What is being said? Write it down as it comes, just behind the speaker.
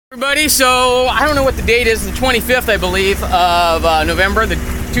Everybody, so I don't know what the date is, the 25th, I believe, of November, the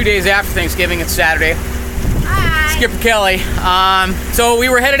 2 days after Thanksgiving. It's Saturday. Hi. Skipper Kelly. So we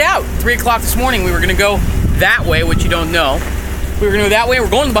were headed out, 3 o'clock this morning. We were going to go that way, which you don't know. We were going to go that way. We're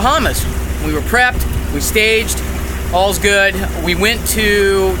going to the Bahamas. We were prepped, we staged, all's good. We went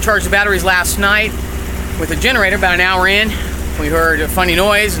to charge the batteries last night with a generator. About an hour in, we heard a funny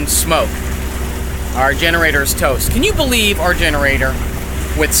noise and smoke. Our generator is toast. Can you believe our generator,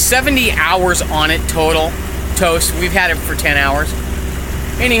 with 70 hours on it total, toast? We've had it for 10 hours.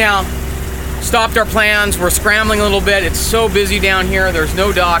 Anyhow, stopped our plans. We're scrambling a little bit. It's so busy down here. There's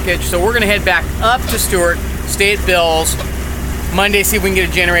no dockage. So we're going to head back up to Stuart, stay at Bill's. Monday, see if we can get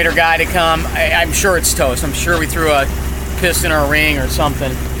a generator guy to come. I'm sure it's toast. I'm sure we threw a piston or a ring or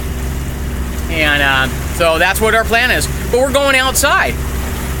something. And so that's what our plan is. But we're going outside.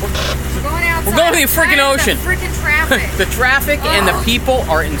 We're going to the freaking ocean. The freaking traffic. The traffic and the people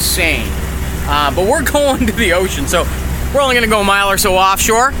are insane. But we're going to the ocean, so we're only going to go a mile or so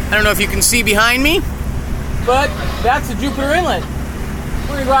offshore. I don't know if you can see behind me, but that's the Jupiter Inlet. We're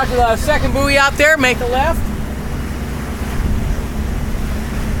going to go out to the second buoy out there, make a left.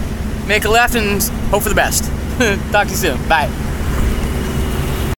 Make a left and hope for the best. Talk to you soon. Bye.